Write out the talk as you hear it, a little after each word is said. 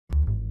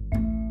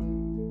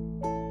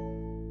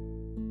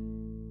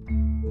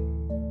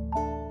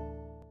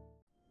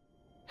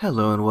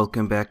Hello and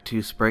welcome back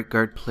to Sprite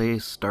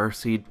Plays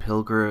Starseed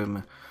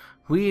Pilgrim.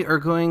 We are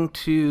going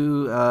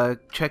to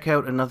check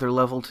out another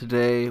level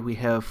today. We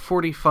have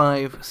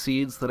 45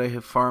 seeds that I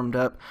have farmed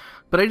up,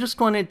 but I just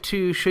wanted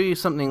to show you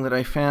something that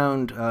I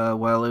found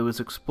while I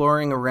was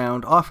exploring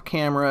around off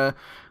camera,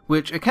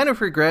 which I kind of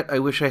regret. I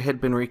wish I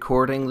had been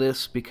recording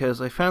this because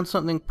I found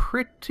something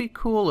pretty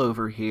cool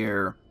over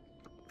here.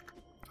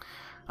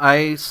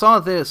 I saw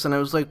this and I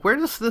was like, where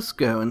does this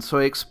go? And so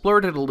I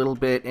explored it a little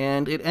bit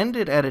and it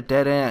ended at a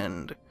dead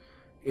end.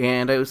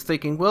 And I was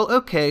thinking, well,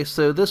 okay,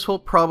 so this will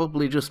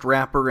probably just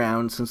wrap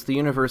around since the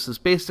universe is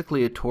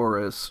basically a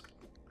torus.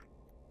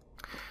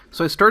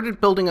 So I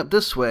started building up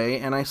this way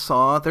and I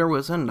saw there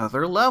was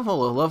another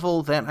level, a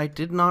level that I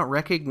did not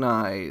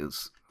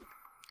recognize.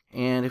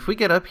 And if we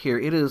get up here,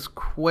 it is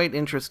quite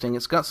interesting.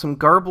 It's got some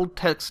garbled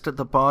text at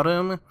the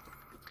bottom.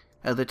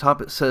 At the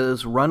top it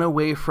says, "Run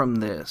away from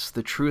this,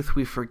 the truth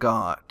we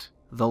forgot,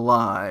 the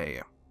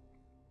lie."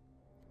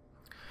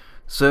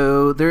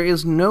 So there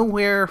is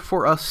nowhere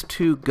for us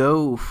to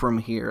go from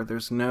here.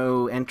 There's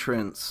no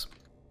entrance.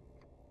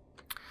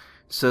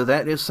 So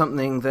that is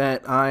something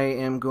that I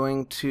am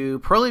going to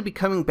probably be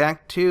coming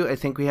back to. I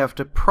think we have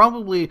to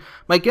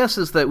my guess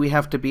is that we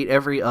have to beat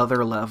every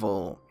other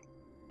level.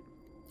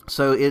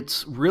 So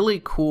it's really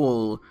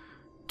cool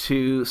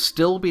to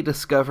still be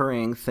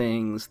discovering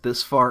things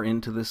this far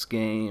into this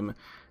game,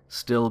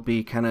 still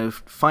be kind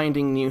of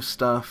finding new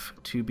stuff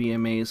to be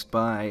amazed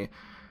by.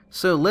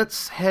 So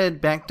let's head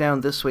back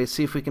down this way,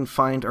 see if we can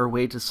find our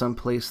way to some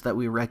place that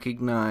we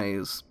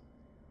recognize.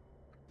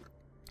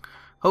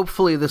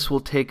 Hopefully this will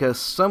take us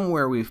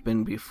somewhere we've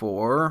been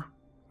before.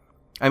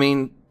 I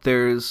mean,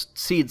 there's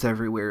seeds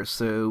everywhere,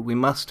 so we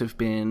must have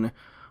been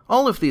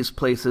all of these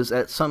places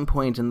at some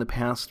point in the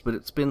past, but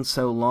it's been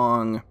so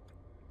long.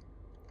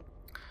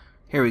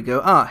 Here we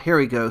go. Here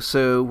we go.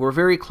 So we're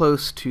very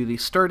close to the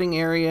starting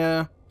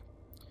area.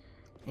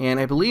 And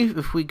I believe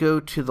if we go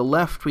to the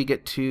left, we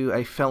get to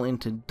I Fell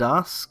Into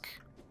Dusk.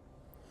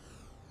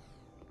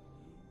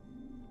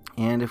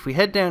 And if we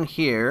head down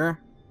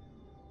here,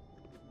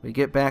 we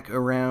get back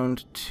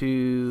around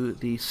to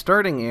the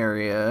starting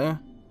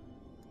area.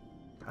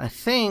 I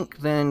think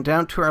then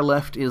down to our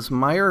left is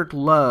Mired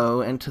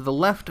Low, and to the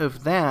left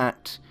of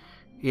that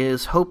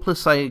is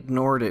Hopeless I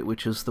Ignored It,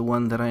 which is the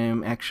one that I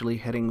am actually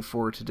heading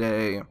for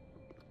today.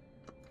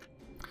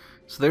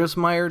 So there's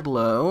Mired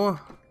Low.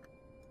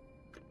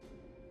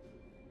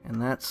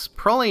 And that's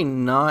probably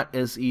not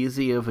as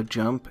easy of a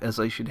jump as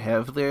I should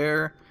have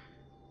there,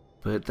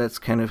 but that's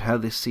kind of how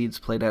the seeds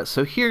played out.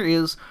 So here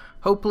is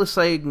Hopeless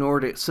I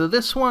Ignored It. So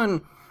this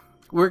one,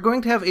 we're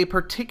going to have a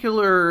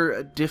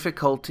particular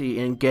difficulty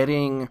in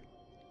getting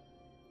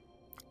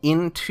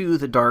into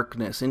the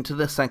darkness, into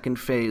the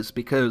second phase,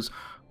 because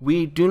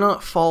we do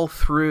not fall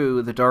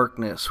through the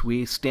darkness,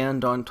 we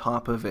stand on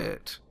top of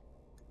it.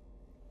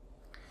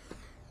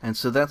 And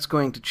so that's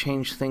going to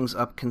change things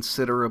up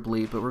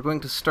considerably, but we're going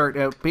to start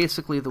out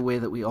basically the way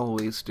that we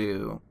always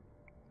do.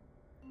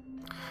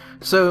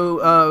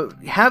 So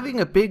having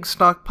a big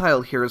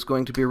stockpile here is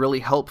going to be really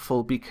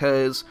helpful,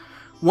 because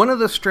one of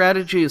the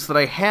strategies that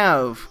I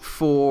have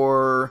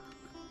for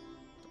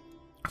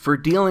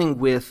dealing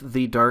with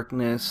the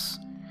darkness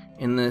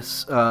in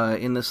this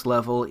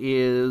level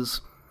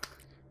is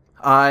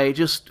I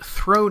just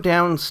throw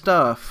down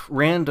stuff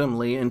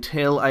randomly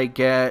until I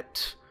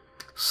get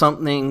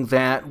something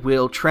that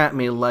will trap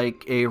me,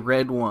 like a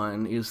red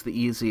one is the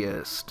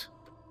easiest.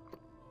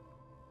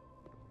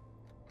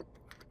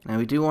 Now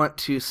we do want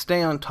to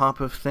stay on top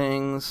of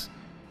things,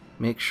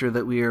 make sure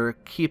that we are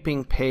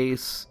keeping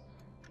pace.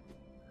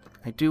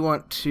 I do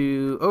want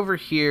to, over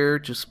here,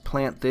 just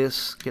plant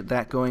this, get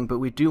that going, but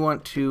we do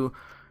want to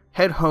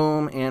head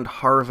home and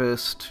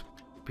harvest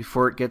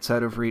before it gets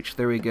out of reach.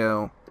 There we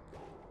go.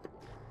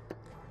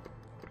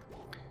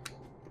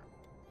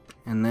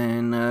 And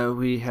then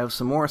we have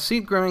some more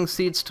seed-growing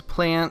seeds to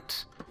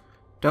plant.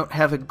 Don't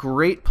have a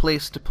great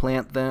place to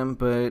plant them,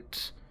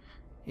 but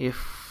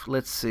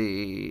let's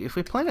see, if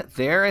we plant it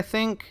there, I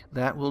think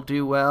that will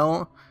do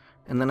well.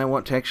 And then I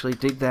want to actually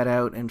dig that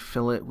out and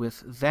fill it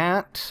with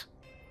that.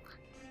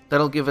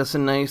 That'll give us a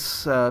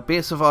nice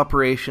base of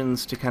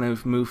operations to kind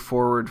of move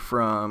forward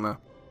from.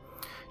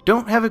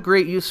 Don't have a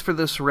great use for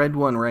this red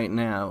one right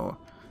now.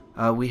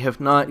 We have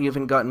not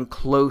even gotten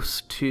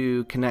close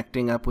to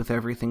connecting up with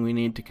everything we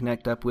need to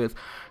connect up with,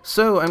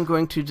 so I'm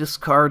going to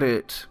discard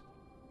it.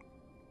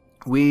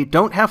 We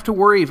don't have to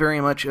worry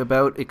very much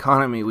about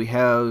economy. We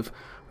have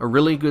a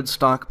really good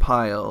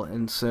stockpile,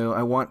 and so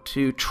I want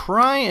to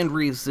try and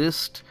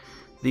resist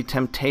the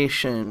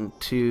temptation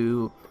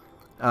to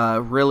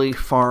really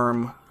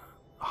farm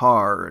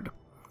hard.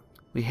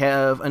 We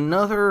have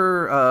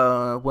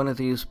another one of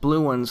these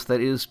blue ones that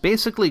is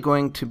basically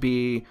going to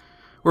be...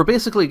 We're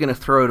basically going to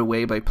throw it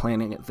away by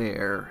planting it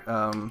there.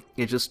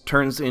 It just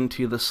turns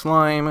into the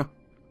slime.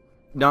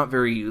 Not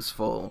very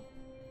useful.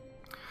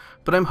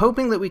 But I'm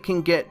hoping that we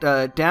can get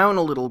down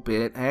a little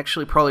bit. I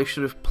actually probably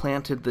should have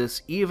planted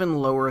this even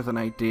lower than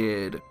I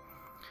did.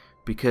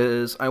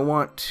 because I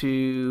want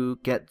to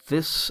get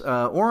this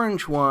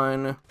orange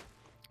one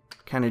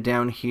kind of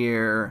down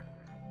here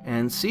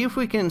and see if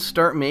we can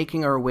start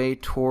making our way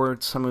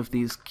towards some of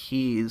these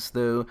keys,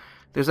 though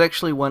there's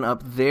actually one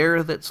up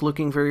there that's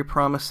looking very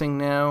promising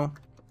now.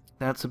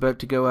 That's about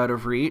to go out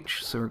of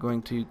reach, so we're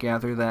going to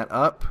gather that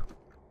up.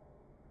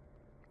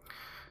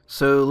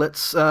 So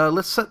let's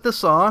set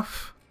this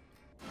off.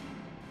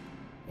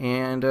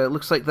 And it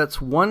looks like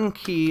that's one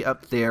key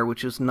up there,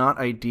 which is not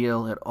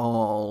ideal at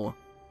all.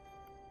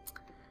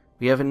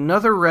 We have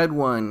another red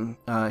one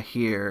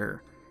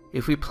here.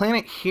 If we plant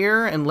it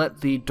here and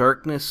let the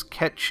darkness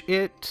catch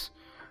it,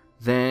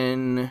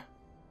 then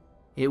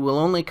it will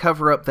only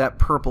cover up that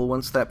purple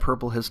once that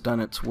purple has done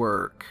its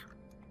work.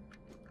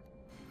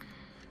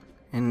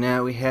 And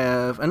now we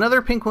have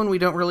another pink one we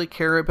don't really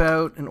care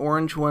about, an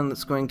orange one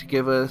that's going to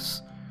give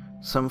us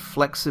some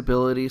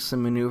flexibility,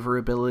 some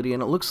maneuverability,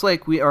 and it looks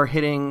like we are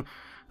hitting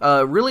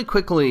really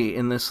quickly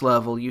in this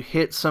level. You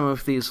hit some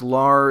of these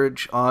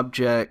large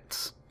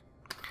objects.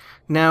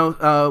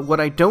 Now, what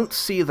I don't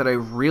see that I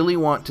really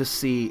want to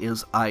see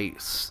is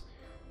ice.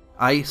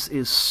 Ice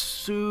is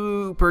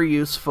super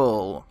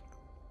useful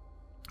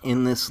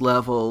in this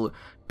level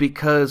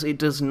because it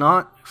does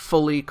not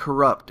fully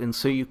corrupt, and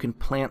so you can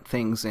plant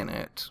things in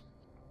it.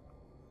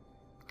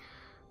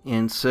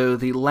 And so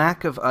the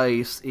lack of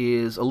ice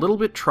is a little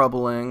bit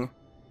troubling.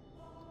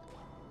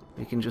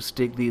 We can just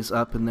dig these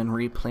up and then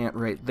replant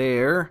right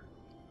there.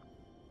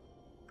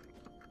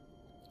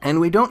 And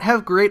we don't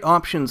have great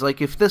options.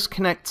 Like, if this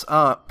connects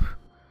up,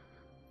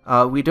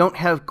 we don't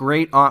have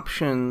great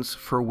options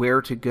for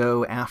where to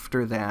go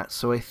after that.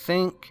 So I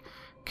think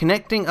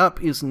connecting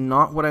up is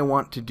not what I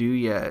want to do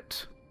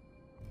yet.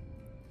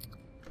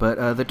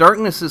 But the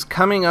darkness is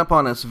coming up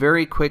on us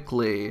very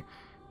quickly,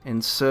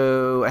 and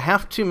so I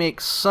have to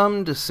make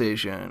some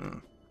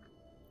decision.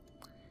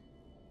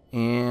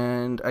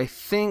 And I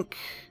think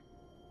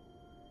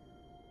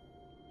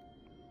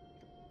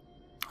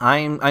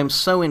I'm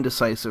so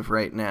indecisive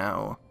right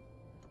now,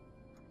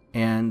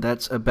 and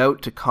that's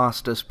about to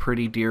cost us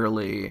pretty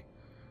dearly.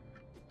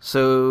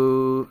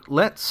 So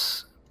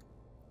let's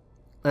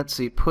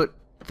see, put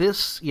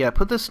this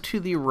to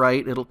the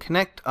right. It'll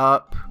connect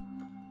up.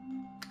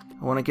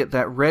 I want to get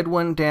that red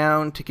one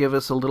down to give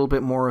us a little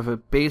bit more of a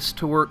base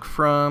to work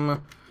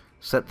from.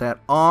 Set that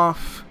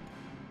off.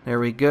 There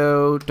we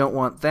go. Don't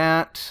want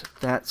that.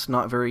 That's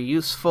not very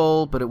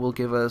useful, but it will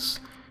give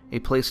us a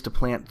place to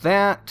plant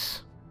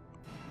that.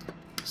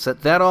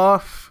 Set that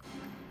off,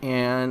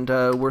 and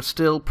we're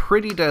still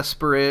pretty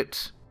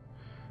desperate,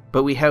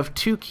 but we have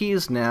 2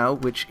 keys now,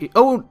 which...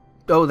 Oh,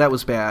 that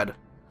was bad.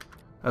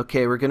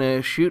 Okay, we're going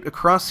to shoot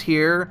across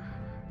here.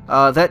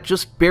 That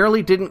just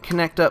barely didn't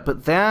connect up,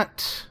 but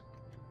that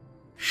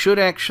should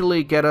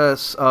actually get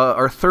us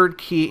our 3rd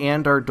key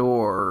and our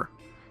door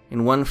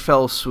in one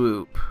fell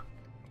swoop.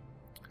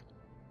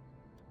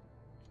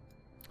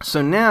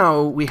 So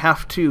now we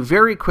have to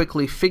very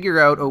quickly figure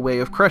out a way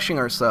of crushing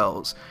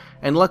ourselves.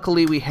 And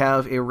luckily we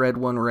have a red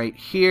one right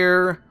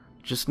here.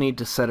 Just need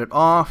to set it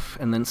off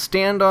and then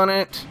stand on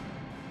it.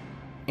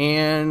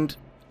 And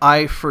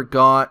I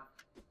forgot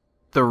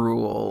the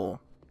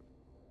rule.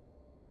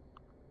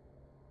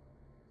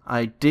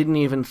 I didn't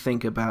even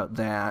think about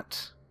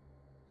that.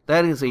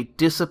 That is a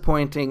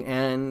disappointing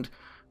end,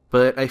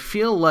 but I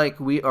feel like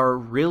we are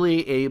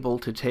really able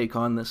to take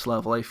on this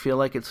level. I feel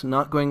like it's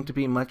not going to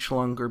be much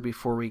longer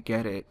before we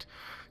get it.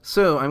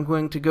 So I'm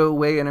going to go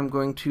away and I'm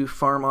going to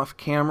farm off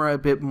camera a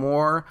bit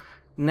more.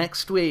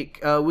 Next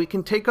week, we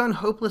can take on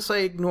Hopeless I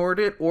Ignored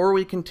It, or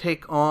we can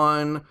take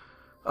on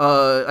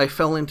I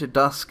Fell Into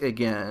Dusk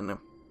again.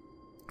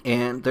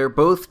 And they're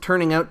both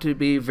turning out to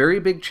be very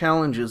big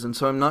challenges, and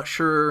so I'm not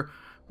sure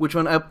which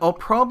one. I'll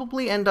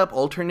probably end up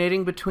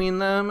alternating between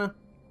them,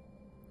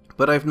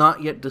 but I've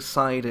not yet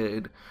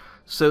decided.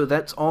 So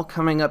that's all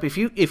coming up. If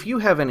you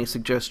have any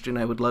suggestion,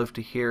 I would love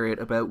to hear it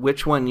about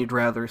which one you'd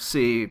rather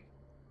see.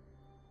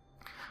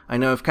 I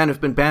know I've kind of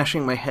been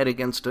bashing my head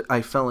against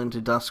I Fell Into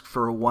Dusk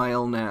for a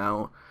while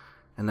now,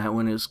 and that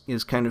one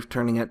is kind of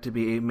turning out to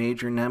be a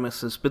major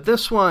nemesis. But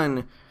this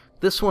one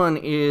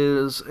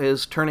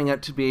is turning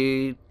out to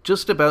be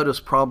just about as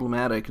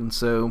problematic, and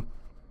so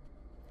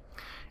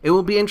it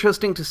will be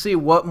interesting to see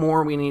what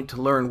more we need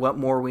to learn, what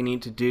more we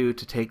need to do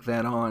to take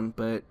that on,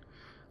 but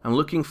I'm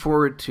looking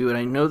forward to it.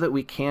 I know that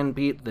we can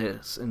beat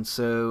this, and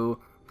so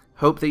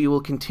hope that you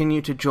will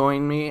continue to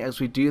join me as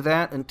we do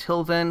that.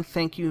 Until then,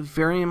 thank you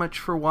very much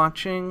for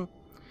watching,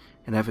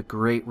 and have a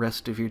great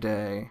rest of your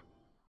day.